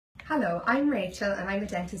Hello, I'm Rachel and I'm a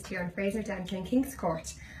dentist here in Frazer Dental in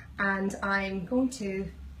Kingscourt, and I'm going to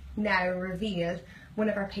now reveal one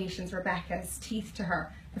of our patients, Rebecca's teeth to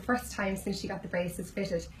her. The first time since she got the braces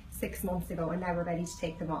fitted 6 months ago, and now we're ready to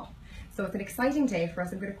take them off. So it's an exciting day for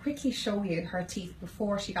us. I'm going to quickly show you her teeth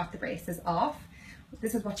before she got the braces off.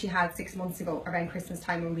 This is what she had 6 months ago around Christmas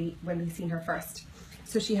time when we seen her first.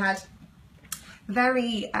 So she had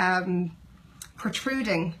very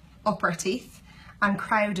protruding upper teeth and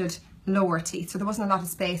crowded lower teeth, so there wasn't a lot of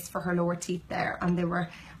space for her lower teeth there, and they were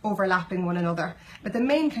overlapping one another. But the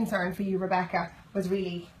main concern for you, Rebecca, was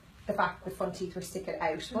really the fact that the front teeth were sticking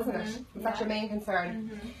out, wasn't it? Was that your main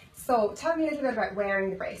concern? So tell me a little bit about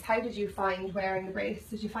wearing the brace. How did you find wearing the brace?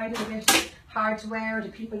 Did you find it a bit hard to wear, or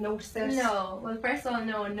did people notice it? No, well, first of all,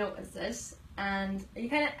 no one noticed it, and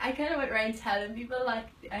I kind of went around telling people like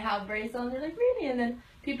I have braces on. They're like, really? And then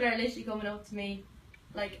people are literally coming up to me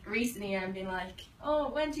like recently and being like, oh,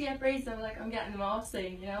 when do you get braces? I'm like, I'm getting them off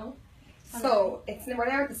soon, you know. So we're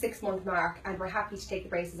now at the 6 month mark and we're happy to take the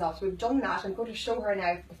braces off. So we've done that. I'm going to show her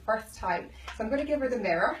now for the first time. So I'm going to give her the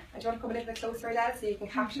mirror. Do you want to come a little bit closer, Adele, so you can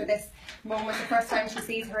capture this moment the first time she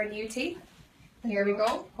sees her new teeth? Here we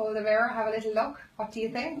go. Hold the mirror, have a little look. What do you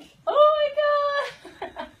think? Oh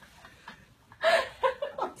my god!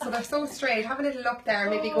 So they're so straight. Have a little look there.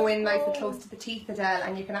 Maybe go in nice and close to the teeth, Adele,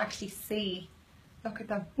 and you can actually see. Look at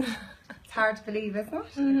them. It's hard to believe, isn't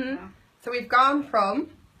it? So we've gone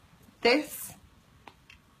from this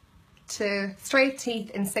to straight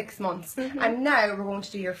teeth in 6 months, and now we're going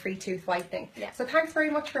to do your free tooth whitening. So thanks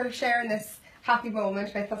very much for sharing this happy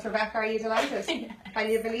moment with us, Rebecca. Are you delighted?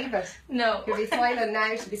 Can you believe it? No. You'll be smiling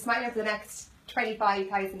now. She'll be smiling for the next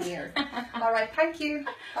 25,000 years. Alright, thank you.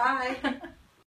 Bye.